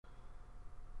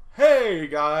Hey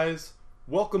guys,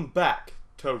 welcome back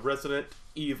to Resident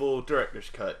Evil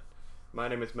Director's Cut. My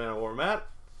name is Manowar Matt,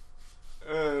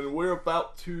 and we're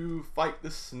about to fight the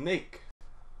snake,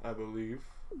 I believe.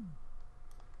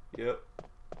 Yep.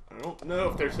 I don't know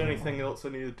if there's anything else I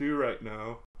need to do right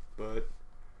now, but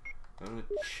I'm gonna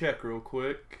check real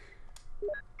quick.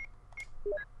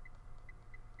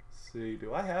 Let's see,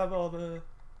 do I have all the...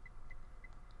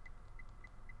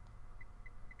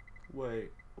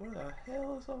 Wait, where the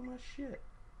hell is all my shit?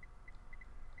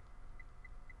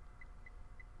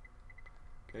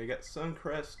 Okay, you got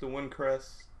Suncrest, the Wind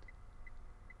Crest,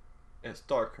 and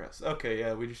Starcrest. Okay,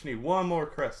 yeah, we just need one more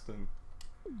crest then.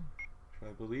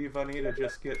 I believe I need to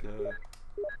just get the...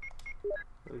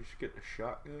 Just get the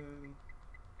shotgun.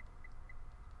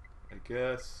 I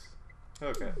guess.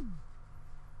 Okay.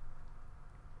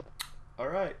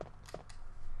 Alright.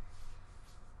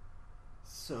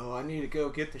 So I need to go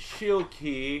get the shield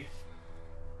key.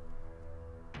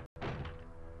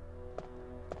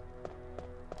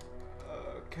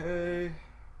 Okay.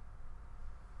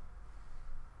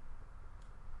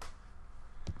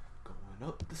 Going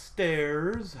up the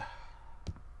stairs.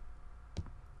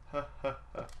 Ha ha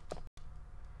ha.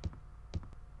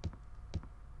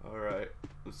 Alright,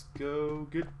 let's go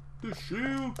get the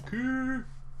shield key.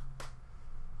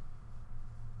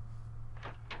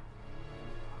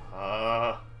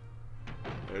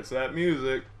 There's that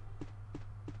music.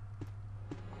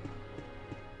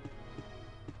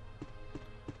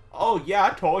 Oh yeah, I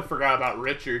totally forgot about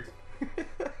Richard.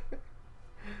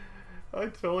 I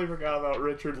totally forgot about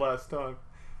Richard last time.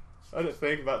 I didn't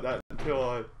think about that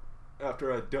until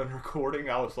after I'd done recording.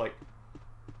 I was like,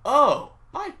 oh,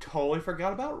 I totally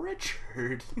forgot about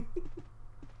Richard.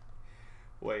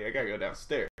 Wait, I gotta go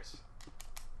downstairs.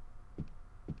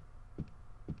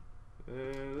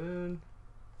 And then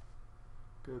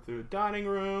go through the dining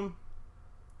room.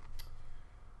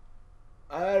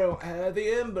 I don't have the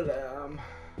emblem.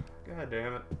 God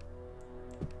damn it.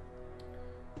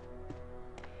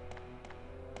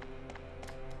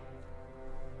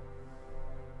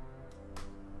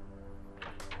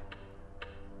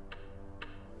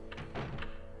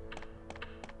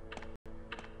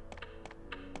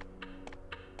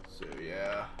 So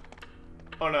yeah.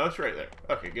 Oh no, it's right there.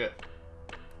 Okay, good.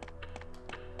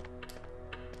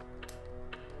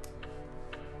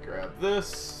 Grab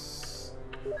this,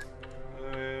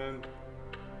 and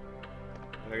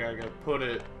I gotta put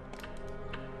it.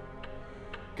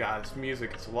 God, this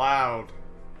music is loud.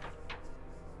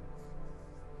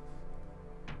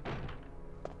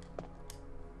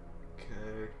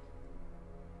 Okay.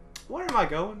 Where am I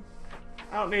going?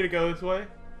 I don't need to go this way.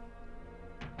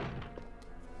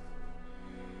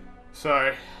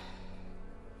 Sorry.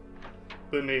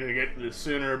 Didn't need to get to this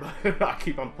sooner, but I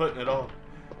keep on putting it off.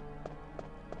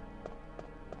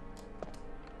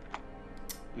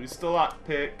 Use the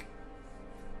lockpick.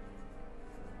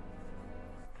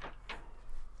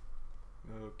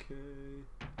 Okay.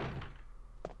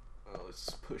 Let's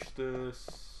push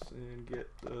this and get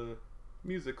the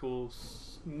musical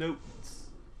notes.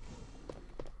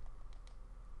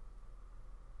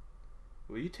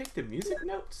 Will you take the music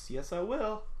notes? Yes, I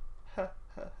will. Ha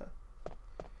ha ha.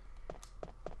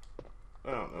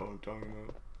 I don't know what I'm talking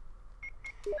about.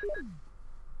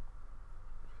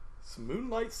 It's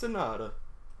Moonlight Sonata.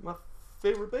 My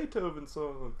favorite Beethoven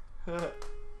song.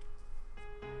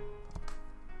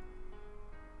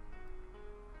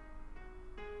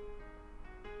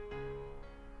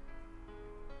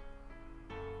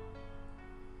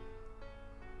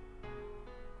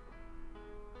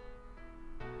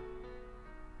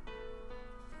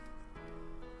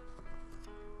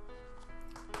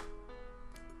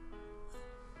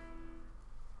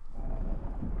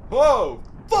 Whoa!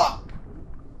 Fuck!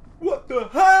 What the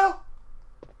hell?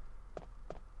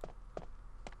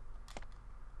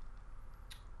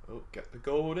 Oh, got the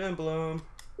gold emblem.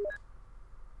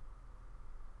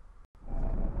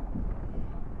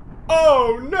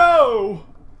 Oh no!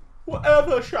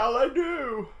 Whatever shall I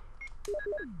do?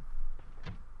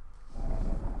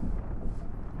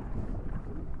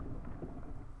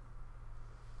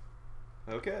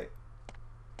 Okay.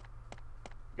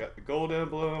 Got the gold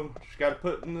emblem. Just gotta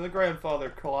put in the grandfather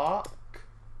clock.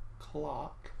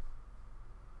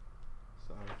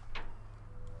 Sorry.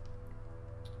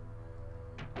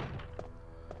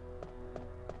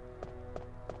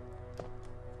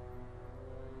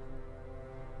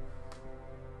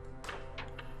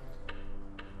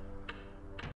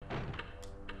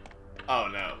 Oh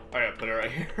no, I gotta put it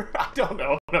right here. I don't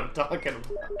know what I'm talking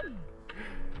about.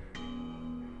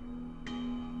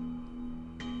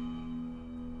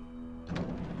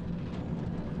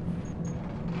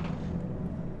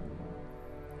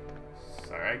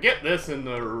 I get this and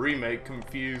the remake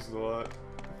confused a lot.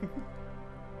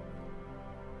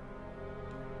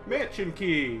 Mansion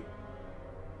key.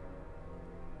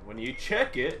 When you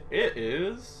check it, it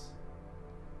is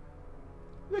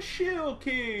the shield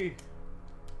key.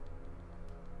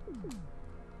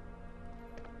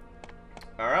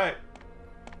 Alright.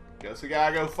 Guess we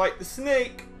gotta go fight the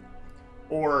snake.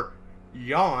 Or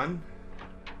Yawn.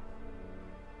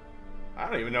 I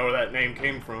don't even know where that name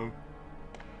came from.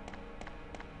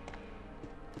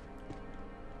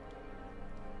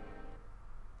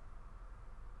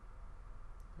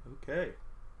 Okay.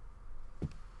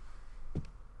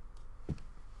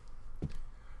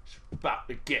 It's about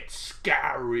to get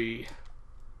scary.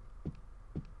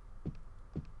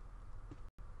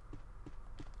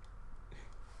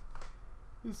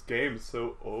 This game is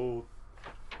so old.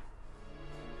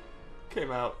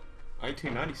 Came out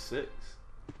 1996.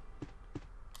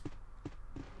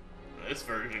 This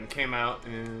version came out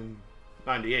in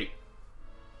 98.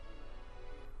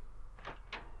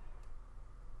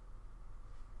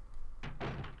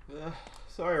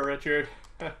 Sorry, Richard.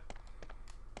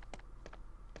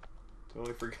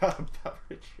 Totally forgot about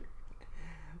Richard.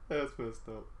 That's messed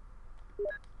up.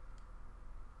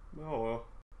 Oh well.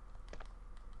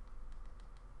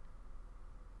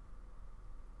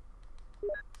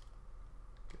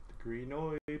 Get the green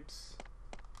orbs.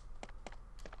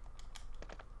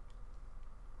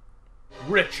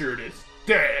 Richard is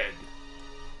dead!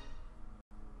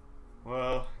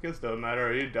 Well, I guess it doesn't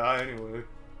matter, he'd die anyway.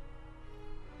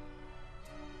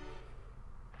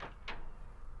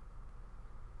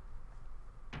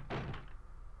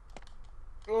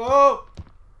 Oh!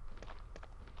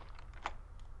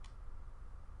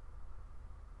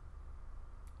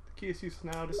 The key is used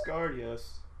now, discard,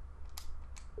 yes.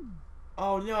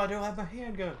 Oh no, I don't have my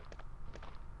handgun.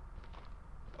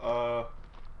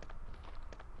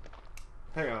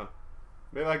 Hang on.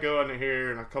 Maybe I go under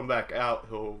here and I come back out,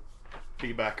 he'll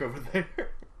be back over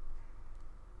there.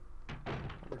 I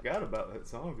forgot about that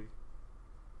zombie.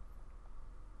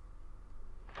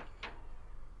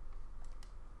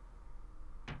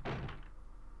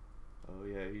 Oh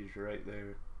yeah, he's right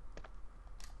there.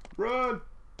 Run!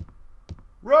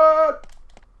 Run!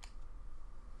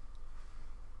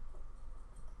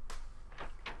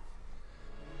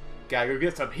 Gotta go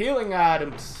get some healing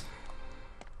items.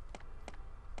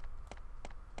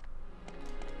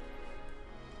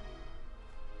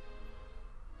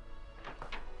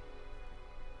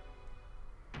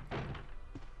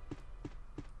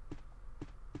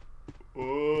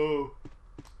 Oh,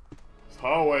 this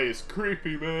hallway is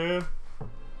creepy, man.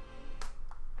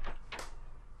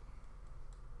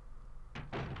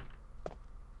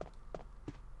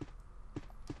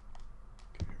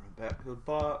 Okay, run back to the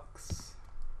box.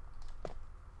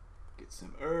 Get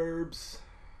some herbs.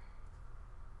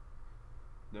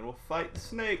 Then we'll fight the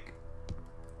snake.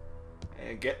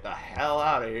 And get the hell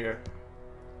out of here.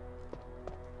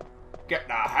 Get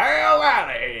the hell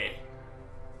out of here.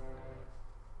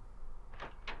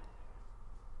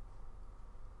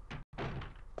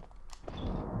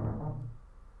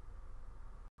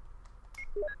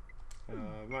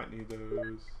 I might need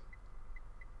those.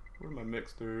 Where are my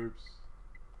mixed herbs?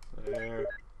 There.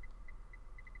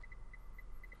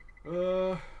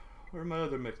 Where are my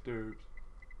other mixed herbs?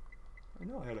 I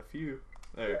know I had a few.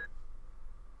 There.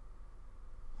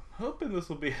 I'm hoping this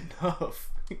will be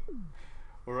enough.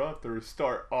 Or I'll have to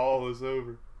restart all this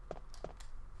over.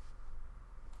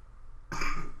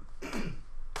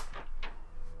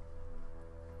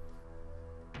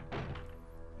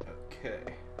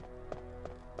 Okay.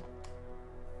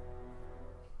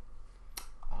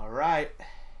 Alright.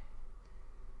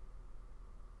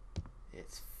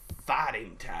 It's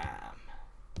fighting time.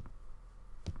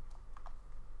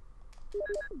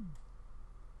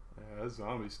 Yeah, that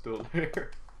zombie's still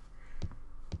there.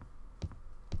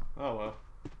 Oh well.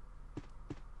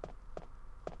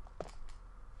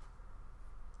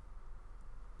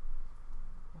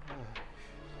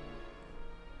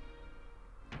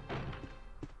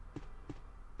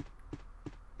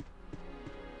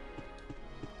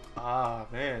 Ah,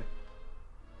 man.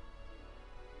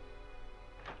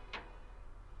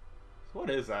 So what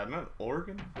is that? Not an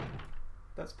organ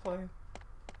that's playing?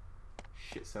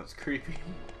 Shit, sounds creepy.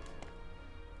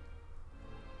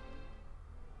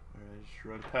 Alright, just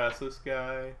run past this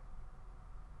guy.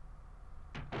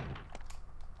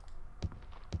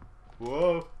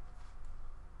 Whoa.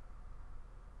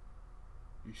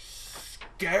 You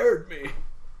scared me.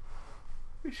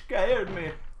 You scared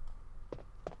me.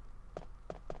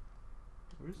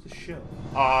 Where's the shell?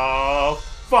 Oh,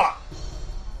 fuck!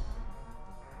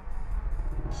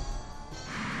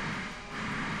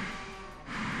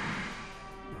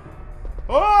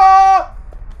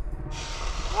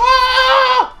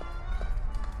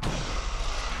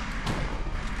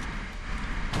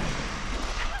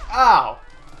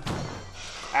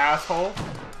 asshole.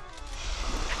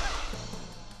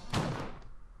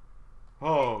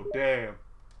 Oh, damn.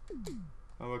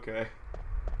 I'm okay.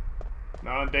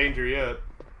 Not in danger yet.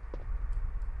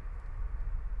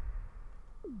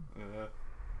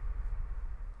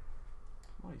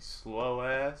 My slow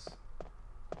ass.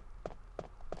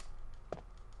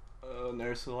 And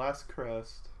there's the last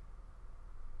crest.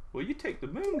 Will you take the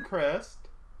moon crest?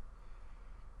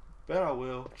 Bet I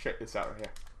will. Check this out right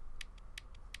here.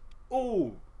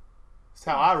 Oh, that's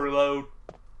how I reload,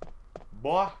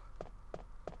 boy.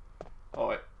 Oh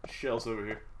wait, shells over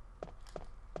here.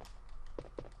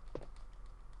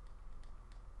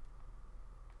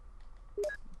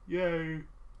 Yay!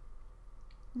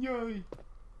 Yay!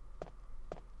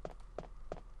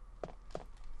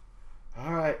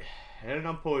 All right, and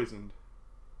I'm poisoned.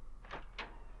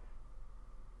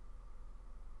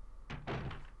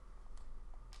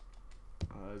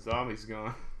 Zombie's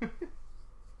gone.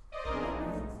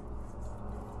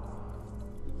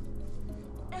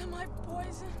 Am I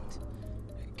poisoned?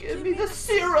 Give me the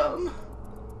serum!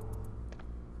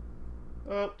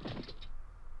 Oh.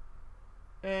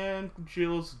 And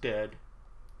Jill's dead.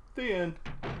 The end.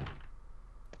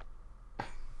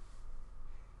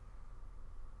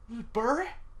 Was it Burry?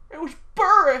 It was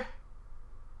Burry!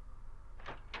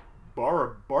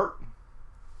 Bart.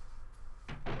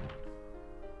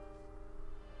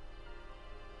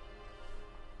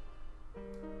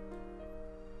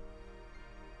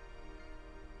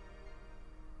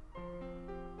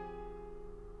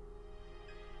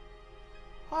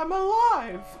 I'm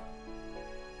alive!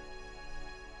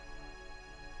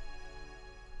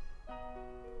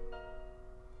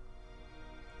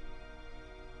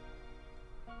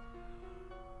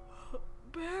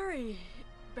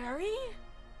 Barry?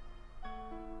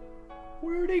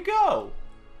 Where'd he go?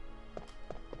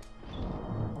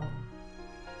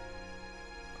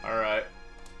 Alright.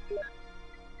 I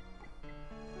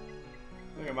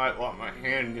think I might want my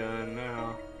handgun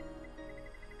now.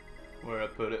 Where'd I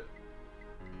put it?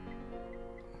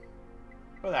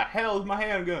 Where the hell is my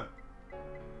handgun?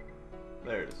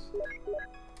 There it is.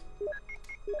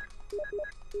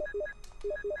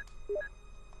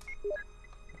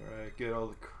 Alright, get all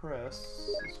the crests.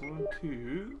 This 1,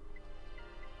 2,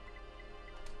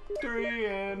 3,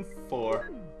 and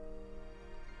 4.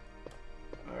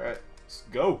 Alright, let's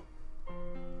go.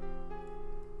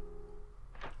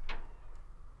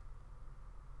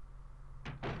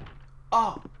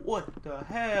 Oh, what the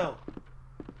hell?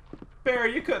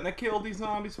 Barry, you couldn't have killed these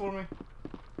zombies for me.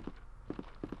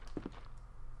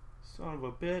 Son of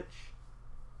a bitch.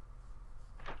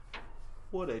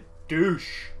 What a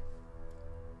douche.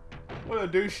 What a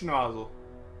douche nozzle.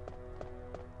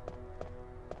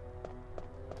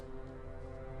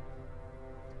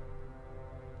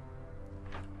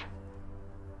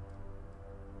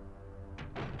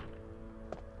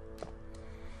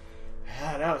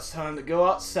 Now it's time to go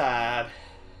outside.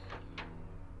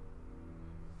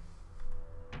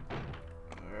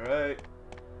 Alright.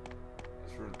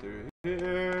 Let's run through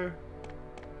here.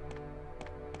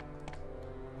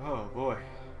 Oh boy.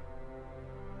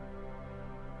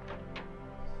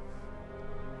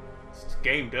 This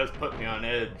game does put me on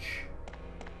edge.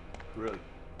 Really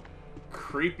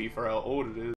creepy for how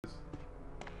old it is.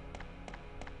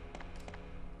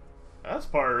 That's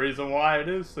part of the reason why it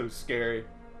is so scary.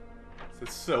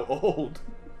 It's so old.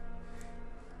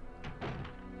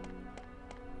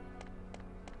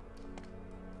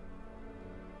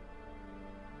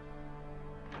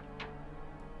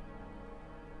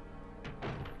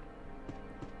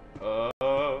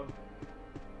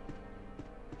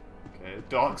 Okay, the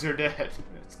dogs are dead.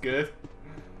 That's good.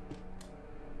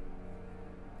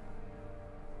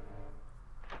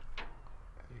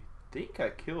 I think I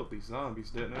killed these zombies,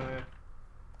 didn't I?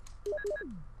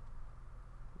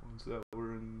 Ones that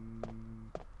were in...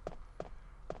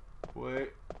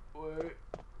 Wait.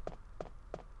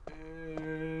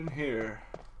 In here.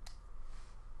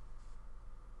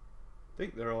 I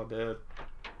think they're all dead.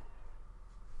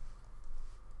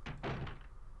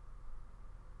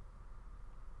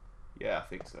 Yeah, I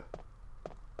think so.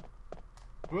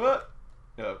 What?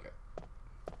 Okay.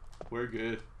 We're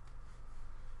good.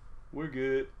 We're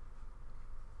good.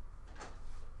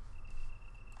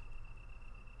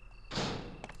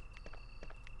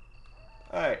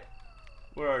 Hey,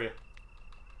 where are you?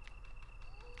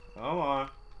 Come on.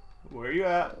 Where you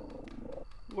at?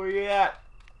 Where you at,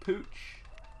 pooch?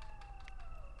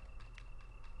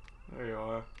 There you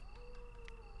are.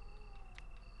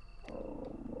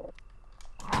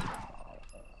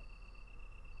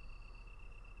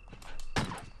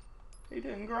 He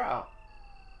didn't growl.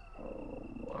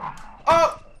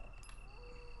 Oh!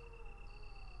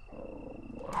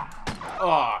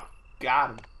 Oh,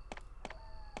 got him.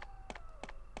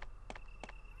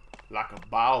 Like a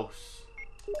boss.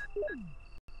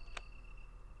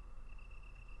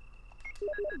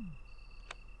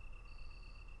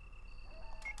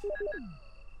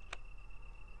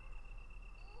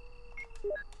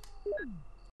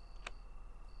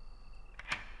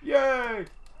 Yay!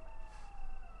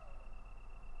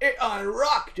 It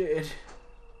unrocked it!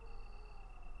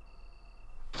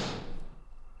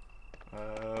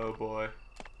 Oh boy.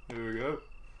 Here we go.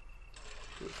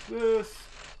 What's this?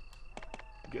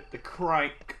 Get the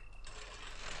crank.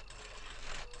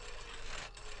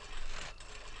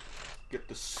 Get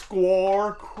the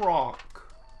square crank.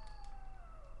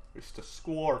 It's the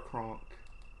square crank.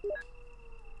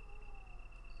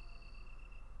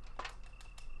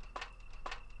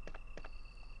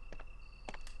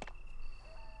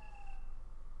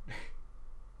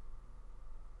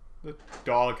 The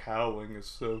dog howling is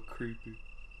so creepy.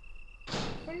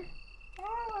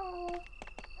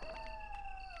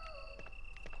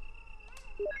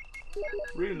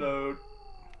 Reload.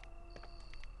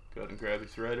 Go ahead and grab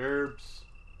these red herbs.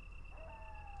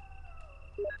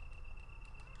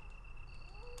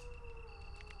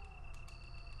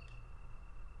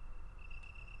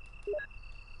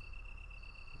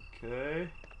 Okay.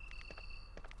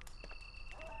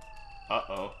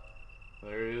 Uh-oh.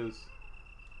 There he is.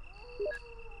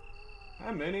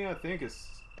 How many? I think it's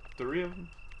 3 of them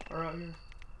are out here.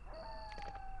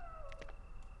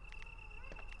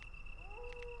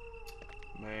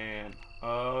 Man.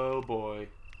 Oh boy.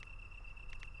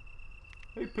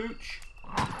 Hey, Pooch.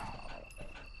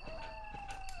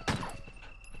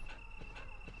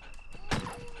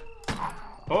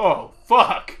 Oh,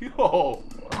 fuck. Oh.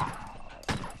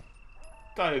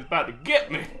 Thought he was about to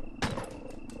get me.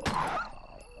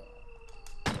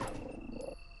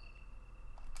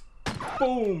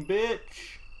 Boom,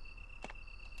 bitch.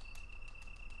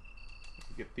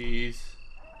 Get these.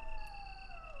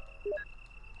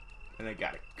 And I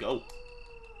gotta go.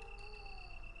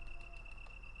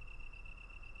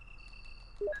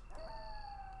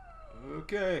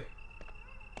 Okay.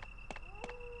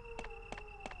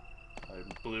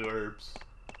 Blue herbs.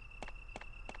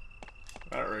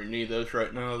 I don't really need those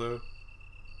right now, though.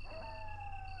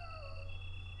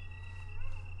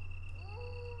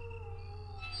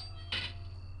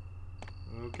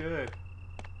 Okay.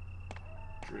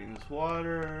 Drain this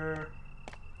water.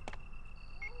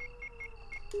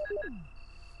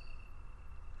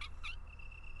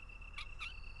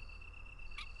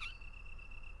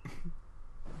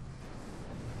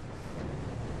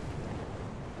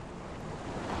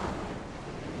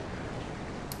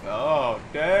 Oh,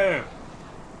 damn.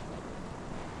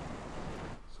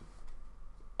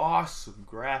 Awesome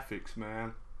graphics,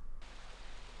 man.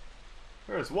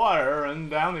 There's water running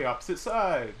down the opposite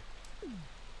side.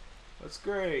 That's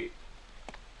great.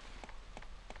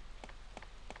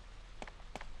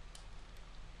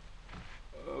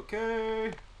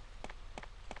 Okay.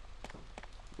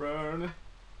 Run.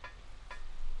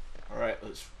 Alright,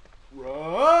 let's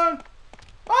run.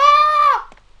 Ah!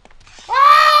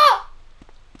 Ah!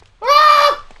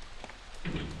 Ah!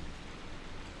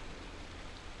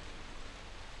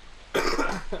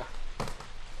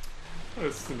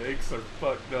 Those snakes are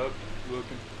fucked up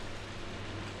looking.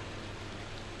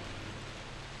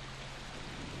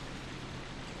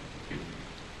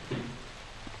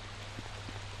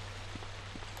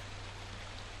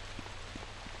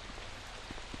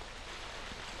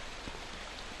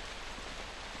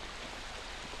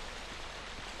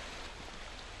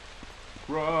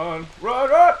 Run, run,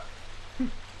 run!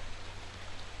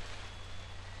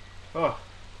 Oh.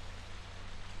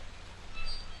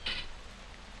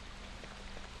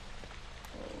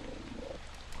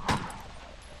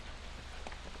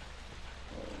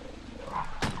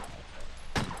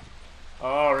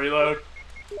 Oh, reload.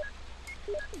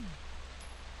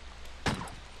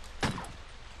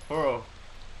 Oh.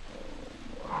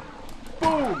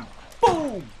 Boom!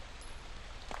 Boom!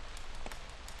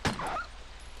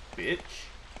 Bitch.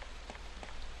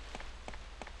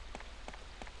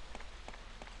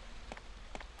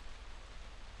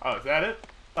 Oh, is that it?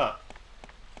 Oh.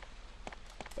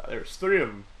 Thought there was 3 of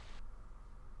them.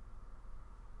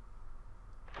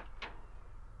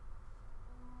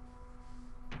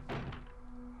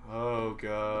 Oh,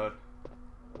 God.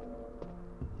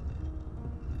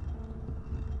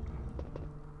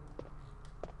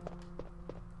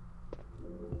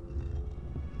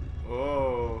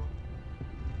 Oh.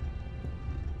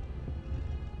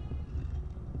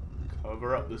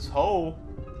 Cover up this hole.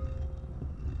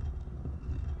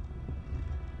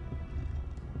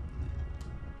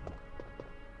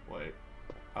 Wait.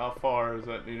 How far does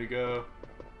that need to go?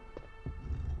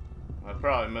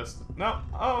 probably missed it. No.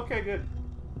 Oh, okay, good.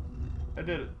 I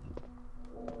did it.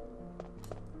 Alright.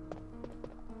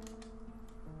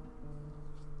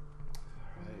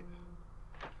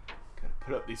 Gotta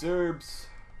put up these herbs.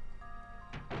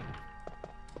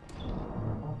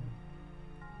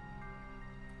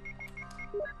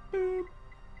 Boop.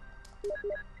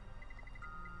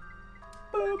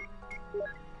 Boop.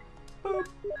 Boop.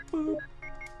 Boop.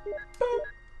 Boop.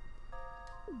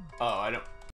 Oh, I don't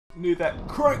need that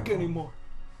crank anymore.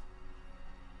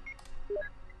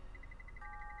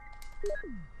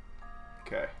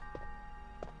 Okay.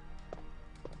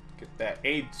 Get that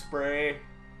aid spray.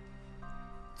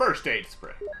 First aid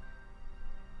spray.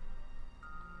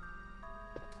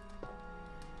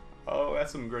 Oh,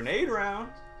 that's some grenade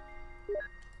rounds.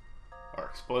 Or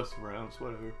explosive rounds,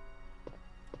 whatever.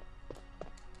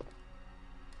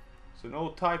 It's an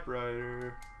old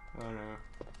typewriter. I don't know.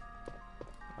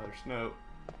 Oh,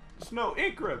 there's no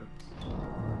ink ribbons.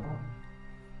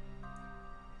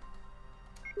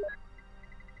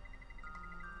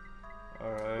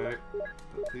 Alright.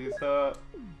 Put these up.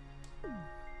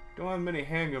 Don't have many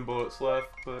handgun bullets left,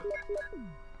 but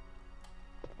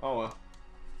oh well.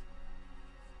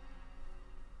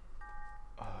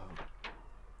 Oh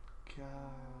god.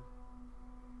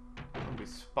 There'll be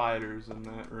spiders in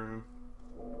that room.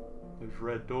 There's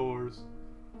red doors.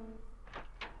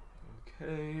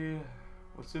 Okay.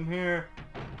 What's in here?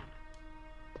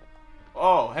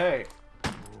 Oh, hey.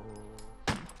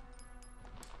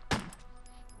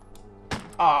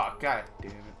 Ah, oh, god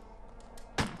damn it.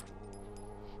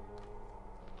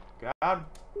 God.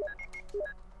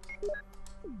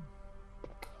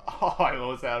 Oh, I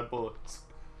almost out of bullets.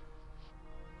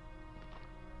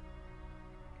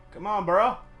 Come on,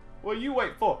 bro. What you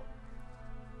wait for?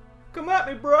 Come at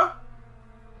me, bro.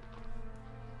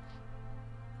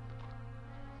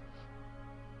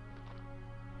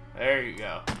 There you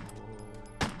go.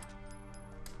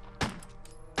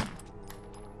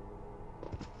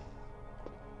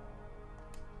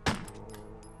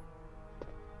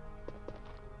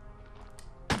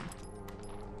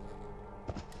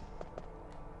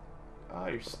 Oh,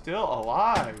 you're still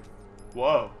alive.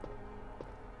 Whoa.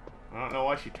 I don't know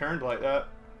why she turned like that.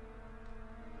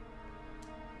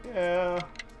 Yeah.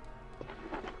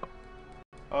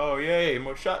 Oh, yay.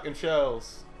 More shotgun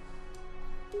shells.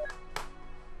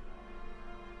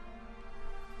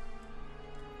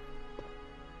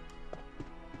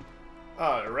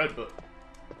 Oh, a red book.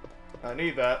 I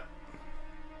need that.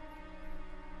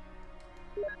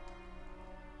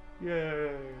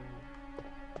 Yay.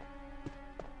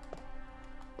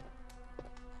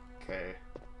 Okay.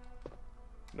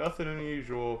 Nothing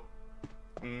unusual.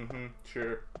 Mm-hmm,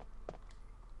 sure.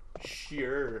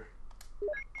 Sure.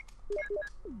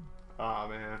 Aw,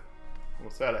 man.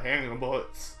 Almost out of handgun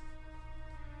bullets.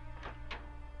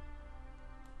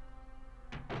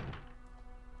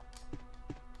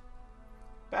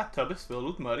 Bathtub is filled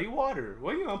with muddy water.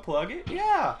 Will you unplug it?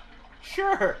 Yeah.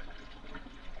 Sure.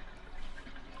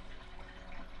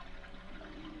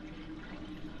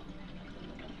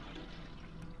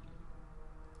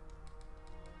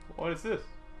 What is this?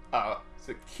 It's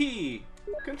a key.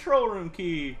 Control room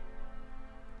key.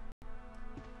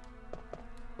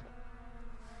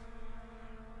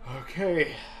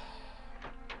 Okay.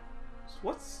 So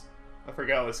what's... I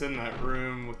forgot what's in that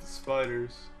room with the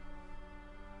spiders.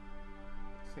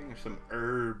 I think there's some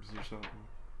herbs or something.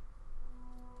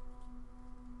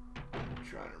 I'm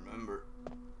trying to remember.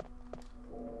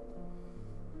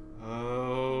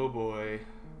 Oh boy.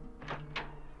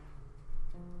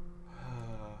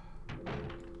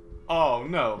 Oh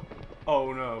no.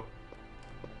 Oh no.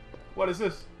 What is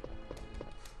this?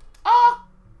 Ah!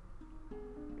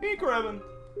 Ink ribbon.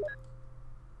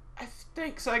 I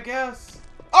stinks, I guess.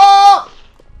 Oh!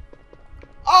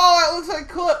 Oh, that looks like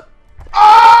clip.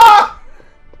 Ah!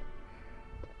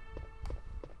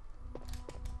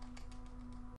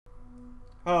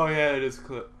 Oh yeah, it is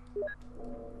clip.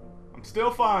 I'm still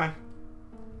fine.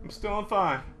 I'm still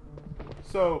fine.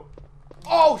 So,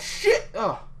 oh shit!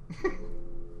 Oh.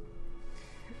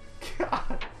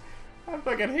 God, I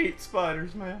fucking hate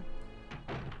spiders, man.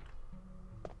 I'm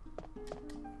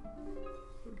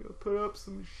gonna put up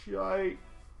some shite.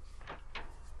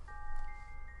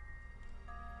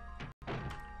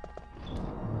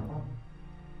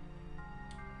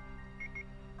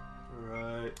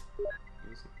 Alright.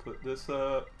 Let's put this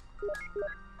up.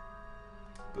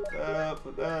 Put that up,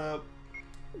 put that up.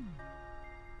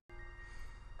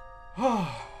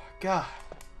 Oh, God.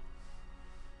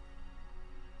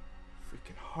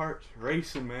 Freaking heart's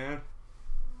racing, man.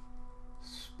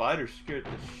 Spider scared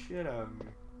the shit out of me.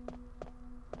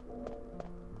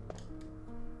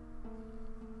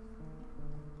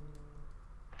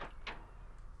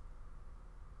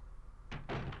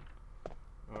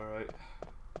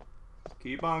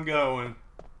 Keep on going.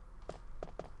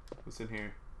 What's in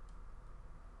here?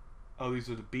 Oh, these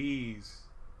are the bees.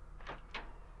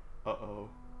 Uh-oh.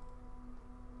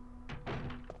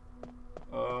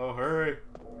 Oh, hurry.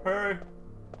 Hurry.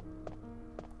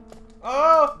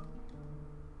 Oh!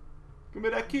 Give me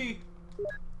that key.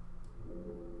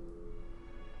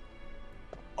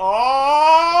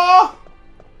 Oh!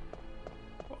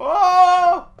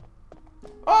 Oh!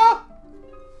 Oh!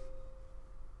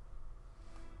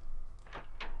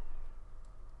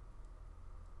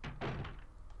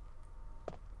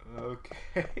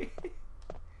 Okay.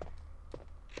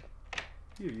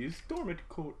 You use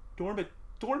dormitory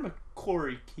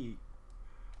key.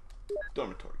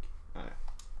 Dormitory key. Alright.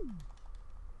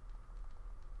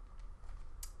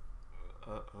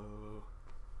 Uh-oh.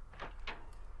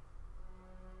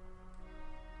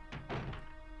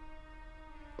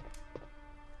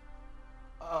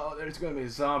 Oh, there's gonna be a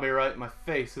zombie right in my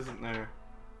face, isn't there?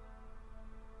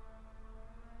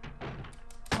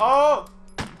 Oh!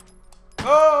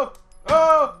 Oh!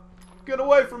 Oh! Get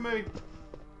away from me!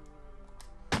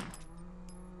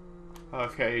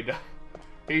 Okay, he died.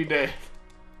 He did.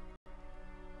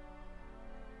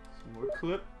 Some more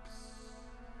clips.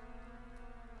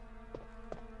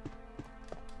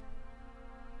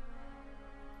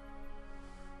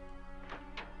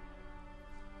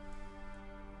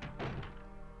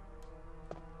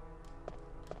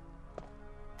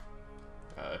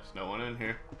 There's no one in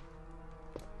here.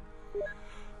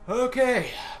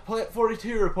 Okay, Plant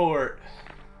 42 report.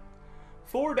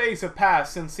 4 days have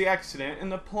passed since the accident,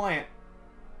 and the plant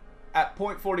at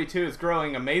Point 42 is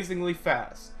growing amazingly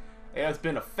fast. It has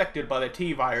been affected by the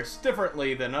T-virus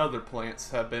differently than other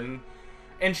plants have been,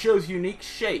 and shows unique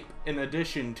shape in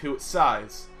addition to its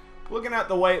size. Looking at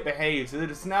the way it behaves,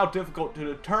 it is now difficult to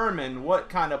determine what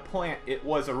kind of plant it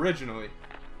was originally.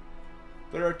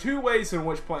 There are 2 ways in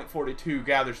which Plant 42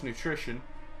 gathers nutrition.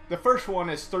 The first one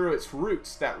is through its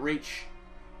roots that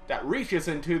reaches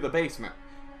into the basement.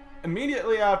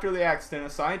 Immediately after the accident, a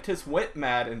scientist went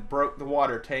mad and broke the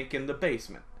water tank in the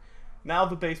basement. Now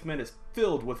the basement is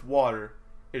filled with water.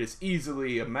 It is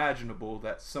easily imaginable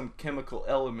that some chemical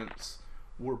elements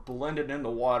were blended in the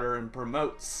water and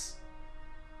promotes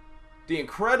the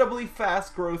incredibly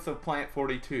fast growth of Plant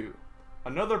 42.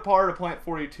 Another part of Plant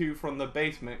 42 from the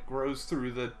basement grows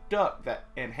through the duct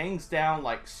and hangs down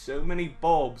like so many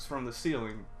bulbs from the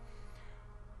ceiling.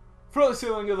 From the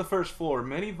ceiling of the first floor,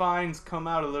 many vines come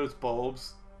out of those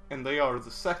bulbs, and they are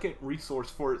the second resource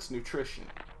for its nutrition.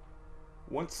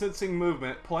 Once sensing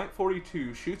movement, Plant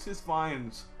 42 shoots its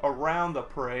vines around the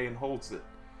prey and holds it.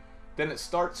 Then it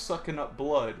starts sucking up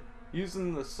blood,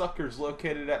 using the suckers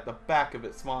located at the back of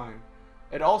its vine.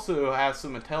 It also has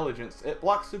some intelligence. It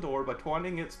blocks the door by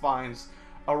twining its vines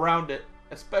around it,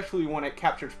 especially when it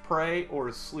captures prey or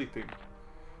is sleeping.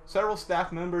 Several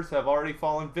staff members have already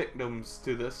fallen victims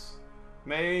to this.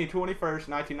 May 21st,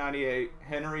 1998,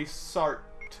 Henry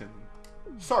Sarton.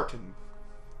 Sorry.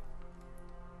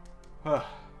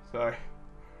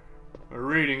 My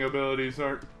reading abilities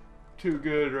aren't too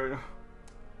good right now.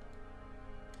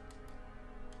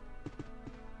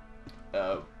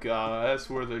 Oh god, that's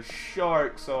where the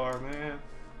sharks are, man.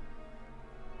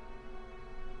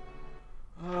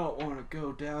 I don't want to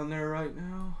go down there right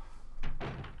now.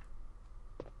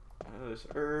 There's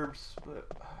herbs, but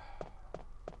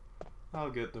I'll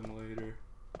get them later.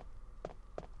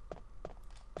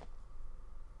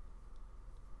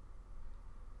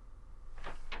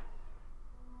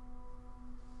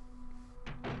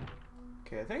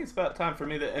 Okay, I think it's about time for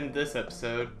me to end this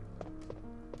episode.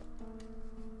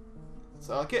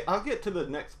 So I'll get to the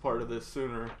next part of this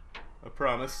sooner, I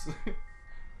promise.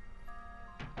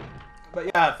 But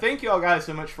yeah, thank you all guys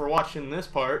so much for watching this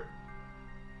part.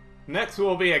 Next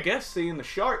will be, I guess, seeing the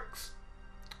sharks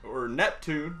or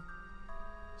Neptune.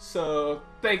 So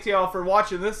thanks y'all for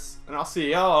watching this, and I'll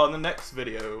see y'all in the next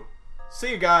video.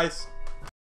 See you guys.